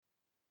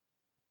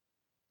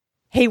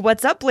Hey,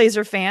 what's up,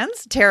 Blazer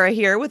fans? Tara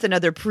here with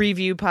another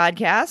preview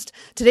podcast.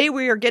 Today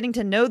we are getting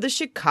to know the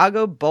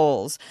Chicago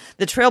Bulls.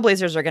 The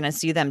Trailblazers are going to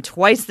see them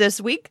twice this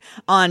week.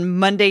 On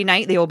Monday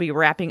night, they will be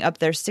wrapping up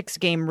their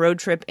 6-game road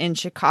trip in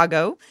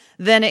Chicago.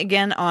 Then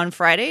again on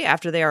Friday,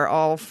 after they are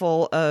all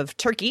full of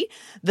turkey,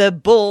 the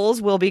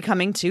Bulls will be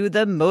coming to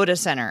the Moda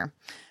Center.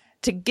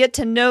 To get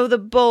to know the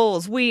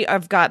Bulls, we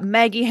have got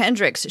Maggie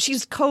Hendricks.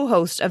 She's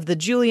co-host of the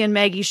Julie and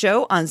Maggie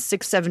Show on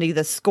 670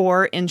 The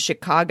Score in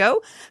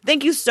Chicago.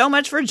 Thank you so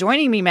much for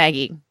joining me,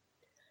 Maggie.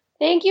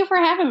 Thank you for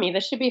having me.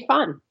 This should be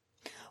fun.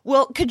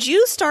 Well, could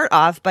you start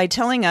off by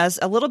telling us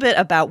a little bit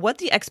about what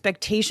the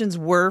expectations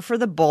were for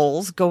the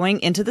Bulls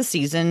going into the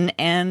season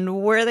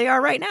and where they are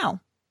right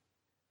now?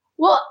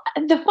 Well,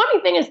 the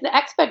funny thing is the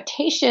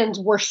expectations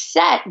were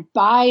set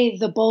by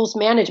the Bulls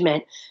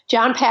management.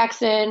 John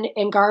Paxson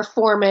and Garth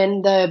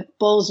Foreman, the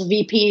Bulls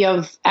VP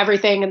of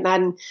everything, and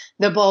then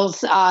the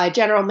Bulls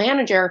general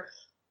manager,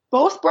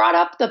 both brought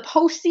up the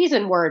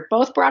postseason word,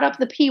 both brought up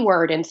the P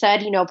word and said,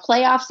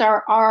 playoffs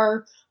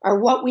are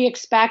what we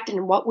expect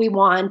and what we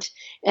want.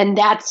 And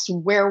that's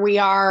where we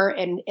are.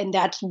 And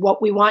that's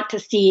what we want to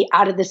see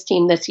out of this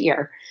team this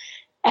year.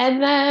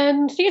 And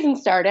then season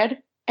started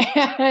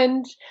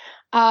and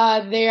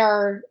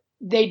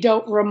they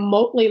don't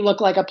remotely look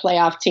like a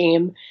playoff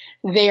team.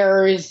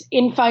 There's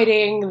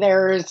infighting.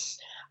 There's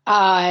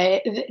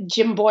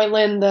Jim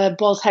Boylan, the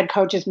Bulls head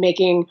coach, is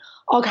making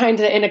all kinds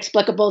of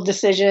inexplicable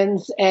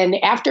decisions. And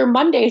after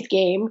Monday's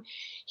game,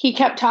 he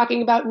kept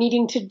talking about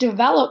needing to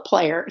develop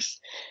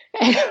players.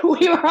 And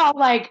we were all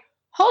like,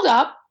 hold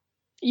up.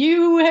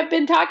 You have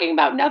been talking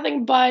about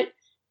nothing but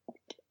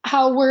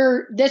how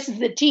this is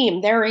the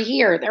team. They're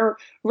here. They're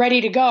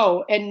ready to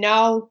go. And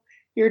now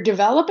you're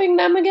developing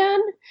them again.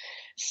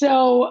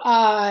 So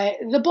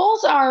the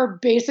Bulls are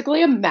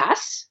basically a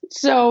mess.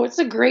 So it's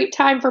a great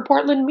time for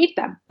Portland to meet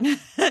them.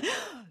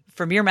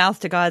 From your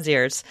mouth to God's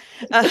ears.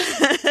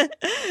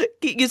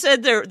 You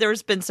said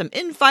there's been some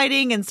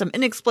infighting and some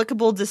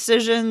inexplicable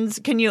decisions.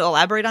 Can you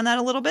elaborate on that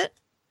a little bit?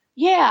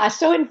 Yeah.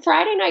 So in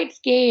Friday night's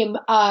game,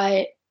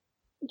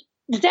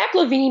 Zach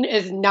LaVine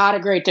is not a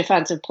great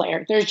defensive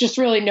player. There's just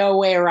really no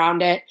way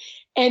around it.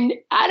 And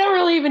I don't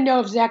really even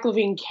know if Zach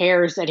LaVine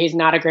cares that he's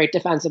not a great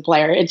defensive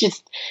player.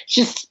 It's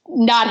just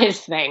not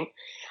his thing.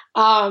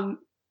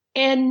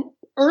 And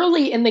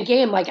early in the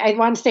game, like I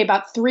want to say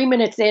about 3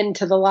 minutes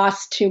into the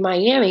loss to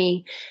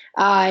Miami,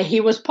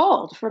 he was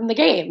pulled from the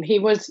game.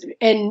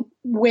 And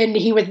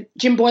when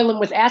Jim Boylan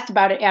was asked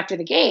about it after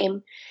the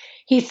game,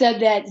 he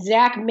said that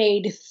Zach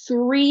made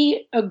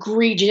 3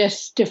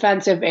 egregious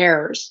defensive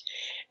errors.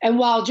 And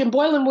while Jim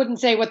Boylan wouldn't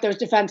say what those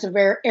defensive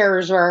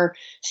errors were,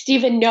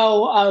 Stephen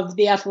No of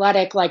The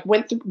Athletic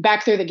went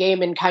back through the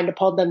game and kind of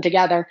pulled them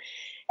together.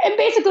 And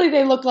basically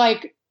they looked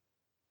like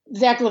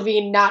Zach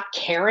LaVine not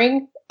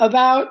caring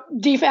about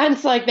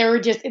defense. Like there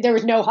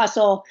was no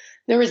hustle.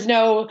 There was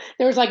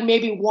like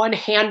maybe one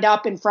hand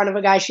up in front of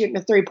a guy shooting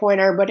a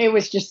 3-pointer, but it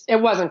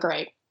wasn't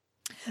great.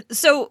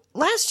 So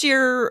last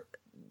year,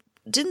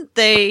 didn't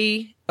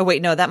they? Oh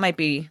wait, no, that might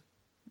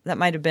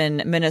have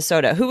been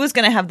Minnesota. Who was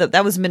going to have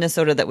that was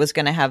Minnesota that was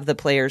going to have the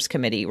players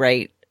committee,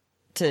 right?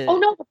 Oh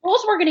no, the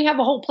Bulls were going to have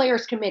a whole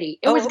players committee.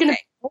 It was going to be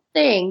a whole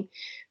thing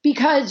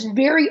because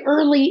very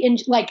early in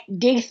like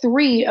day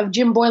 3 of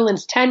Jim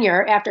Boylan's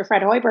tenure after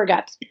Fred Hoiberg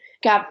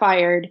got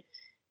fired,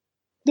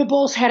 the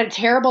Bulls had a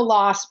terrible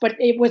loss, but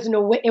it was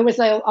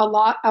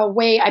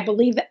away, I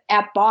believe,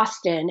 at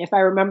Boston, if I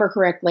remember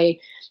correctly.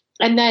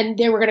 And then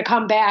they were going to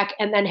come back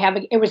and then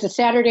it was a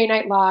Saturday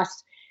night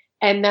loss.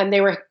 And then they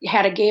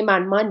had a game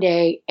on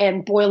Monday,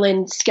 and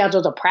Boylan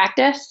scheduled a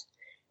practice,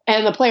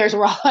 and the players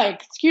were all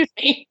like, "Excuse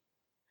me."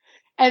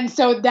 And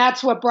so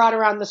that's what brought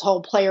around this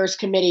whole players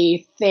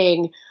committee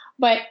thing.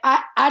 But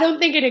I don't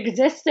think it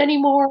exists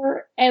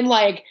anymore. And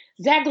like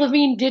Zach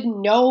LaVine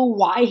didn't know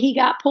why he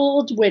got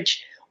pulled.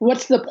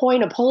 What's the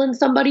point of pulling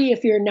somebody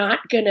if you're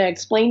not going to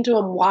explain to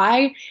them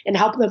why and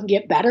help them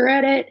get better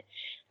at it?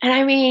 And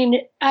I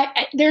mean,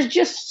 there's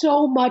just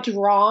so much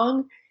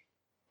wrong.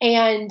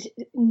 And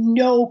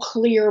no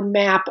clear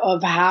map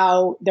of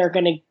how they're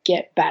going to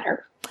get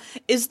better.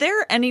 Is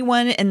there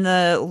anyone in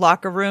the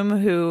locker room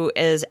who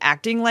is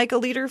acting like a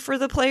leader for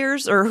the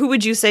players? Or who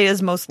would you say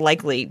is most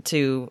likely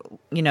to,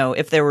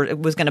 if it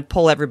was going to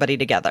pull everybody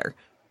together?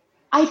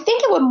 I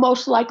think it would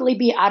most likely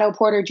be Otto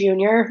Porter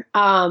Jr.,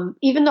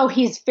 even though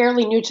he's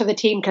fairly new to the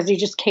team because he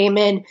just came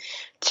in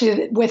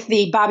with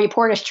the Bobby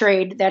Portis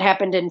trade that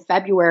happened in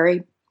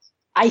February.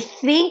 I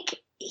think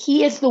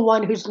he is the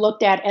one who's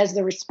looked at as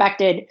the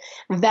respected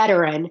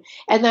veteran.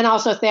 And then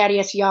also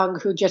Thaddeus Young,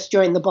 who just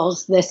joined the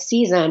Bulls this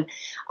season.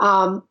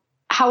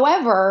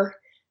 However,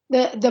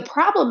 the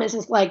problem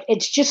is like,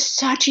 it's just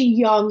such a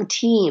young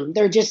team.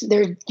 They're just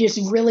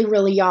really,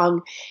 really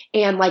young.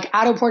 And like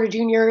Otto Porter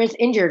Jr. is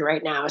injured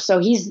right now. So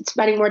he's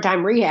spending more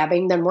time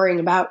rehabbing than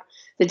worrying about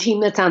the team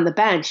that's on the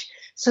bench.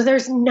 So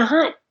there's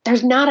not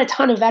a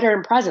ton of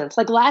veteran presence.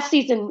 Like last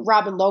season,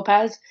 Robin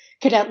Lopez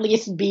could at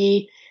least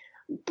be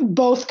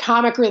both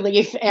comic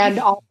relief and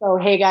also,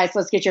 hey guys,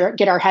 let's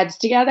get our heads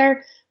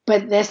together.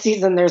 But this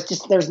season,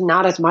 there's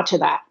not as much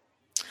of that.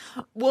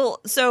 Well,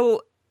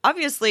 so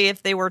obviously,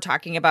 if they were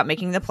talking about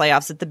making the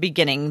playoffs at the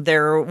beginning,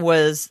 there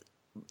was,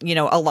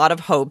 a lot of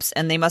hopes,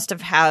 and they must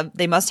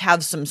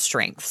have some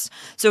strengths.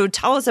 So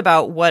tell us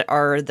about what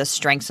are the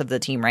strengths of the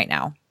team right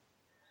now.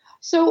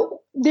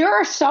 So there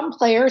are some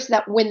players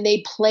that when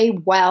they play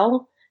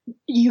well,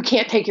 you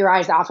can't take your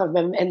eyes off of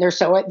them, and they're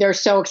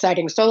so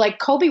exciting. So like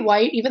Kobe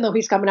White, even though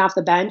he's coming off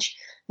the bench,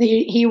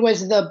 he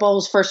was the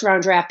Bulls' first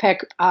round draft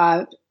pick.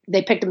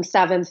 They picked him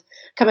 7th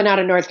coming out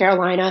of North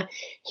Carolina.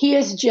 He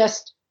is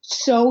just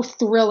so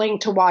thrilling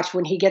to watch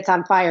when he gets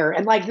on fire.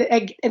 And like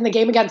in the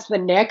game against the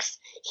Knicks,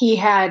 he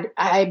had,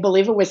 I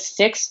believe it was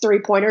 6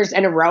 3-pointers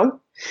in a row.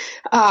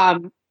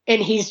 And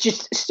he's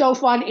just so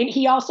fun. And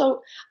he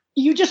also,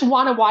 you just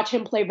want to watch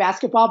him play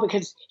basketball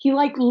because he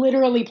like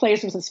literally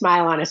plays with a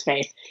smile on his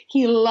face.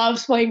 He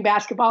loves playing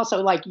basketball.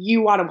 So like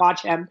you want to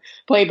watch him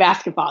play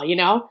basketball,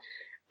 Daniel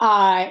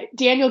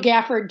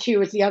Gafford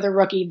too is the other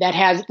rookie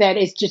that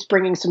is just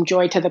bringing some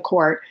joy to the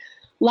court.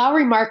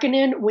 Lauri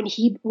Markkanen, when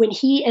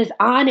he is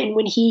on and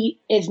when he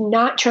is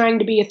not trying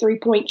to be a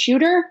 3-point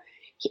shooter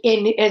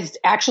and is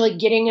actually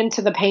getting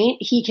into the paint,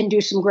 he can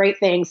do some great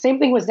things. Same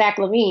thing with Zach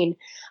LaVine.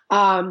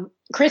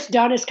 Chris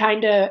Dunn has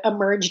kind of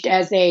emerged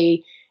as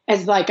the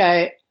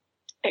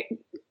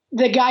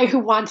guy who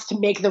wants to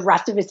make the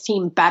rest of his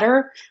team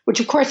better, which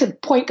of course a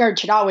point guard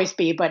should always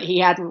be, but he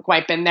hasn't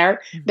quite been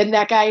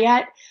that guy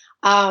yet.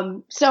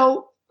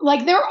 So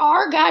like there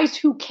are guys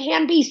who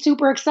can be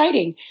super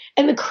exciting.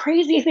 And the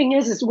crazy thing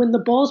is when the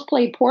Bulls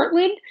play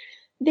Portland,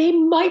 they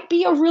might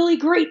be a really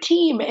great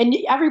team. And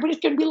everybody's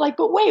going to be like,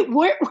 but wait,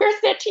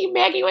 where's that team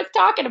Maggie was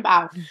talking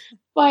about?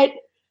 But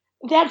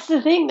that's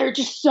the thing. They're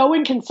just so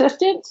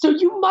inconsistent. So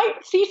you might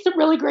see some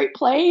really great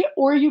play,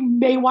 or you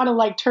may want to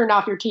like turn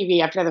off your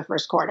TV after the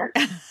first quarter.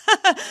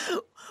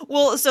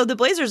 Well, so the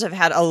Blazers have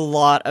had a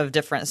lot of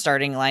different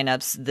starting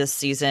lineups this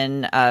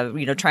season,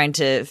 trying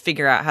to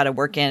figure out how to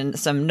work in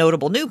some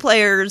notable new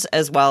players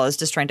as well as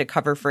just trying to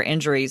cover for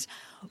injuries.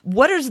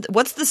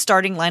 What's the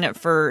starting lineup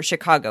for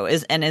Chicago?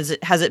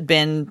 Has it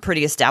been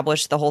pretty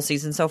established the whole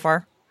season so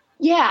far?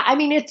 Yeah, I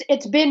mean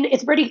it's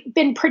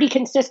been pretty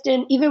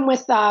consistent, even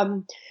with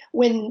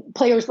when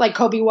players like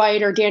Kobe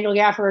White or Daniel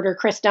Gafford or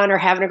Chris Dunn are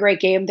having a great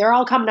game. They're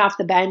all coming off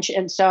the bench,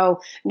 and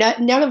so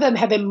none of them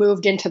have been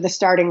moved into the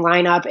starting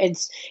lineup.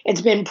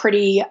 It's been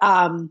pretty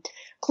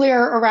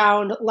clear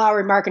around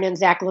Lauri Markkanen,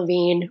 Zach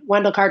LaVine,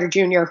 Wendell Carter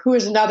Jr., who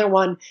is another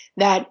one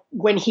that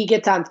when he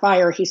gets on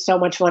fire, he's so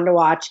much fun to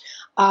watch.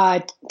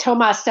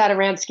 Tomas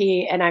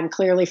Satoransky, and I'm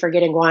clearly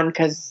forgetting one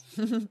because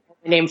I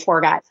named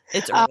 4 guys.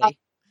 It's early.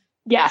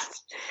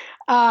 Yes.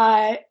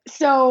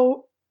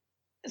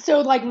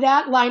 So like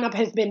that lineup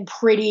has been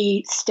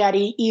pretty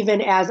steady even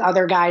as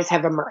other guys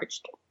have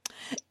emerged.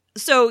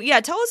 So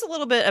yeah, tell us a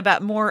little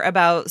bit more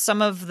about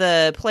some of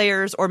the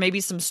players or maybe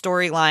some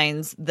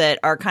storylines that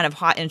are kind of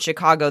hot in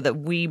Chicago that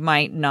we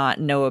might not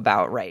know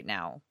about right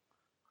now.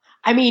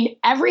 I mean,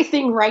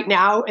 everything right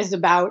now is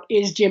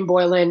Jim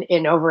Boylen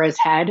in over his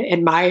head?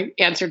 And my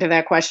answer to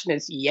that question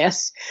is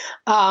yes.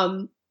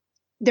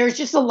 There's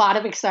just a lot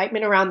of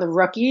excitement around the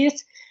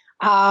rookies.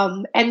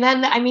 And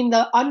then, I mean,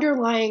 the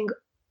underlying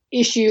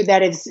issue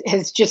that it's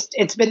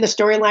been the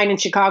storyline in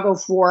Chicago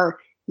for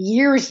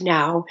years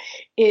now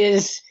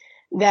is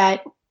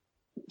that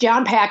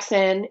John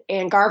Paxson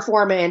and Gar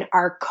Forman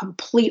are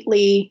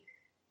completely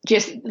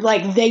just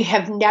like they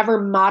have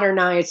never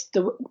modernized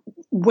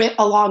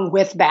along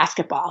with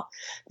basketball.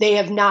 They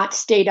have not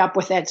stayed up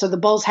with it. So the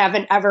Bulls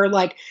haven't ever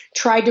like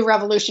tried to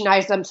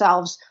revolutionize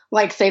themselves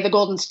like say the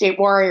Golden State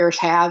Warriors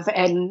have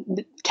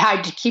and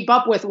tried to keep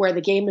up with where the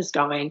game is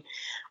going.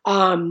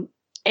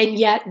 And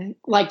yet,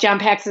 like John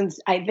Paxson's,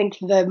 I think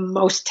the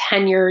most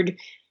tenured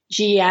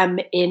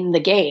GM in the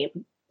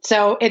game.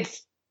 So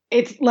it's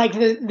like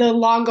the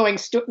long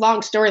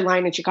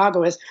storyline in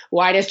Chicago is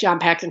why does John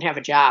Paxson have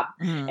a job?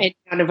 And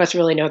none of us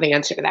really know the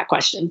answer to that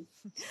question.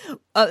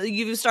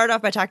 You start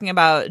off by talking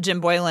about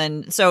Jim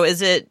Boylen. So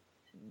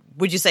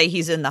would you say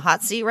he's in the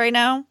hot seat right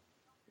now?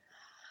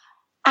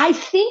 I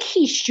think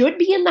he should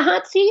be in the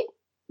hot seat,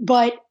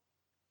 but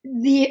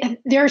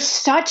there's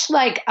such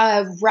like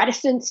a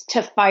reticence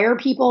to fire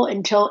people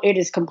until it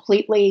is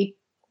completely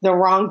the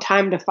wrong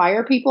time to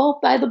fire people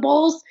by the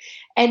Bulls.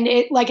 And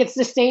it's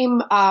the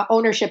same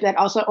ownership that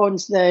also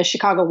owns the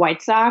Chicago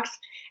White Sox.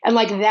 And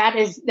like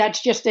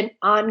that's just an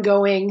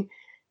ongoing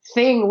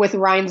thing with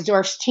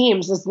Reinsdorf's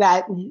teams is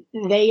that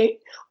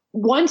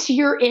once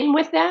you're in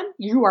with them,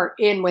 you are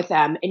in with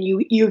them and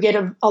you get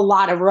a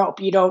lot of rope.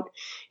 You don't,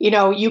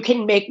 you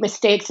can make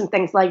mistakes and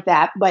things like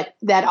that. But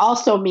that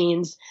also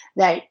means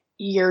that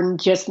you're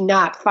just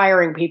not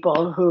firing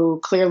people who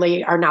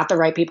clearly are not the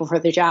right people for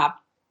the job.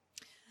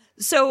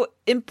 So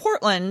in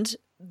Portland,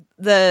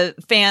 the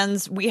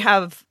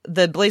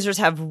Blazers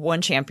have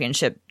one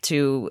championship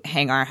to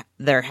hang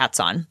their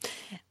hats on.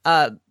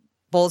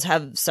 Bulls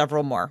have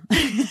several more.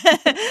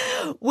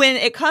 When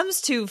it comes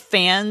to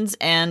fans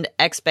and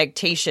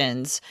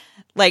expectations,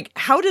 Like,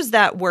 how does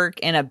that work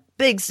in a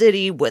big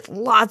city with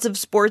lots of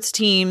sports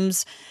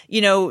teams?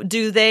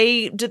 Do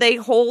they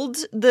hold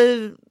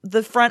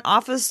the front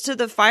office to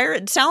the fire?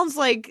 It sounds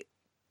like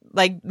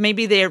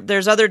maybe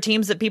there's other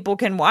teams that people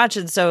can watch,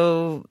 and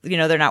so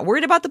they're not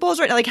worried about the Bulls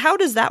right now. Like, how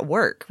does that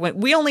work?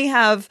 We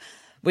have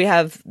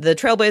the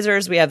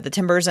Trailblazers, we have the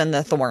Timbers, and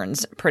the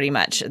Thorns. Pretty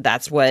much,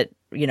 that's what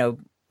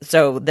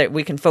so that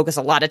we can focus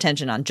a lot of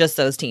attention on just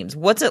those teams.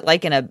 What's it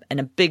like in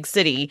a big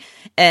city?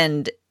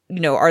 And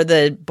are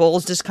the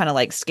Bulls just kind of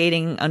like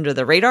skating under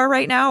the radar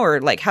right now,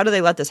 or like how do they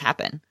let this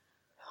happen?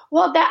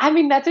 Well,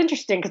 that's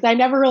interesting because I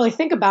never really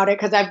think about it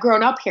because I've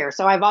grown up here.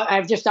 So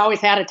I've just always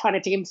had a ton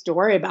of teams to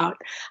worry about.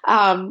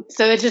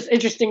 So it's just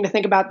interesting to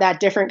think about that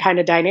different kind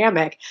of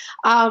dynamic.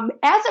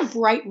 As of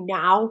right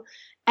now,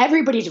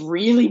 everybody's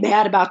really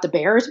mad about the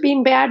Bears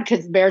being bad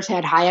because the Bears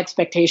had high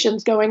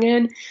expectations going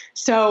in.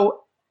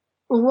 So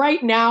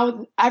right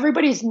now,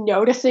 everybody's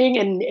noticing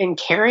and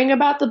caring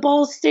about the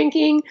Bulls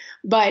stinking,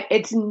 but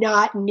it's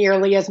not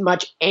nearly as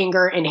much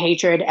anger and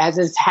hatred as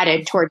is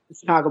headed towards the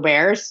Chicago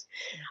Bears.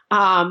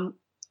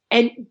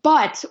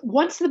 But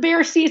once the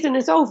Bears season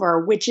is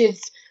over, which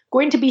is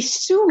going to be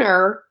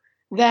sooner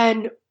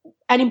than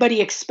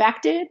anybody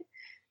expected,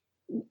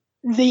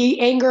 the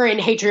anger and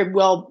hatred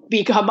will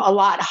become a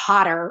lot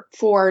hotter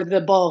for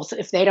the Bulls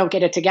if they don't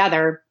get it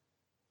together.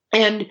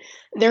 And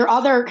their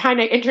other kind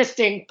of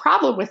interesting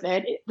problem with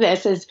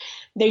this is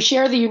they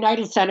share the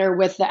United Center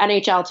with the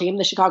NHL team,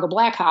 the Chicago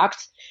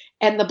Blackhawks,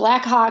 and the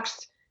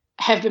Blackhawks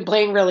have been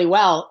playing really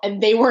well,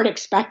 and they weren't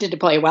expected to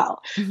play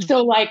well. Mm-hmm.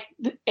 So, like,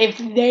 if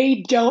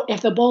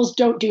the Bulls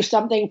don't do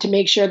something to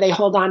make sure they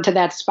hold on to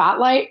that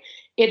spotlight,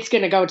 it's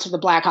going to go to the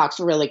Blackhawks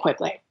really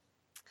quickly.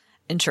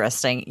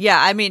 Interesting. Yeah.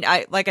 I mean,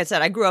 like I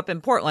said, I grew up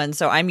in Portland,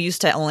 so I'm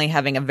used to only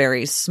having a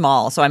very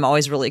small, so I'm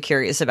always really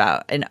curious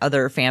about in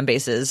other fan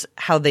bases,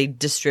 how they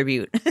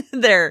distribute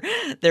their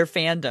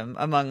fandom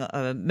among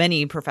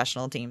many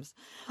professional teams.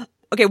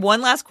 Okay.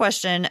 One last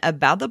question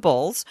about the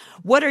Bulls.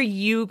 What are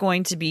you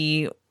going to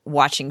be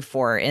watching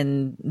for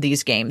in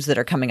these games that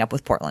are coming up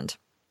with Portland?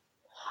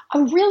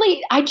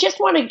 I just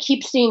want to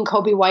keep seeing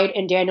Coby White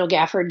and Daniel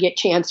Gafford get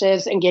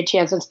chances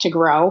to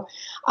grow.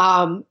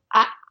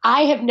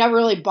 I have never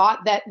really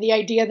bought the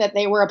idea that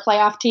they were a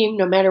playoff team,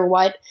 no matter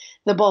what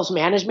the Bulls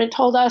management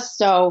told us.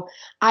 So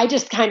I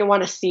just kind of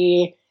want to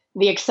see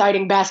the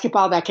exciting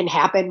basketball that can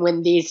happen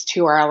when these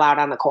two are allowed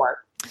on the court.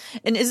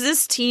 And is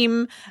this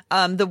team,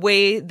 the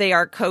way they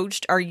are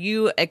coached, are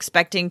you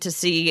expecting to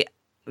see,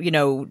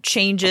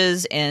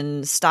 changes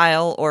in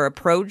style or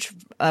approach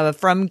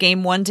from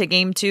game 1 to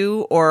game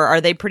 2, or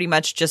are they pretty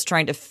much just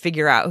trying to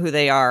figure out who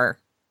they are?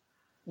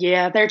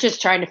 Yeah, they're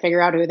just trying to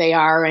figure out who they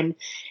are, and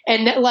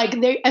like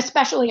they,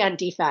 especially on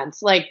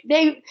defense, like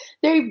they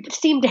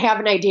seem to have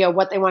an idea of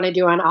what they want to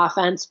do on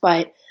offense,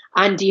 but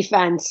on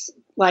defense,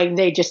 like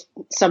they just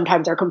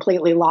sometimes are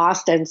completely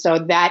lost. And so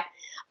that,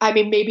 I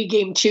mean, maybe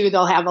game 2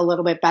 they'll have a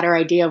little bit better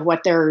idea of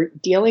what they're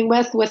dealing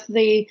with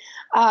the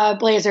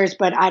Blazers,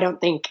 but I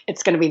don't think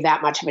it's going to be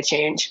that much of a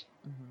change.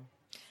 Mm-hmm.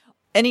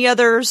 Any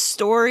other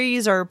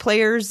stories or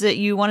players that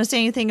you want to say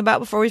anything about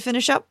before we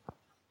finish up?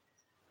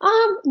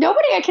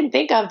 Nobody I can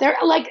think of. They're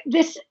like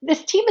this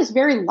team is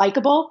very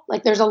likable.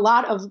 Like there's a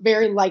lot of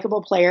very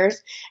likable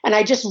players, and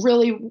I just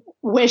really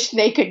wish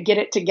they could get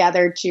it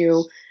together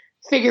to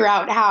figure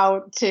out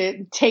how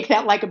to take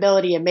that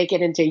likability and make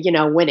it into,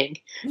 winning,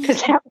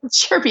 because that would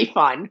sure be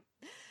fun.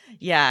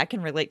 Yeah, I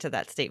can relate to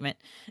that statement.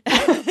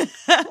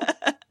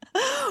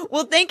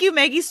 Well, thank you,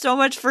 Maggie, so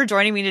much for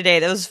joining me today.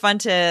 That was fun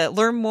to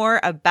learn more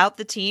about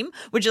the team.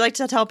 Would you like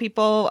to tell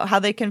people how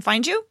they can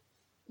find you?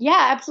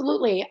 Yeah,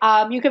 absolutely.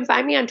 You can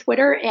find me on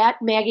Twitter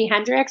at Maggie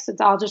Hendricks. It's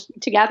all just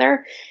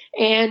together.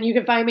 And you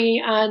can find me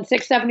on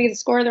 670 The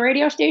Score, the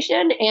radio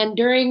station. And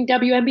during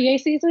WNBA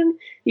season,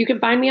 you can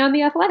find me on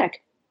The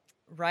Athletic.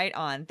 Right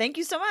on. Thank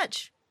you so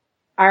much.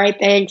 All right.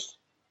 Thanks.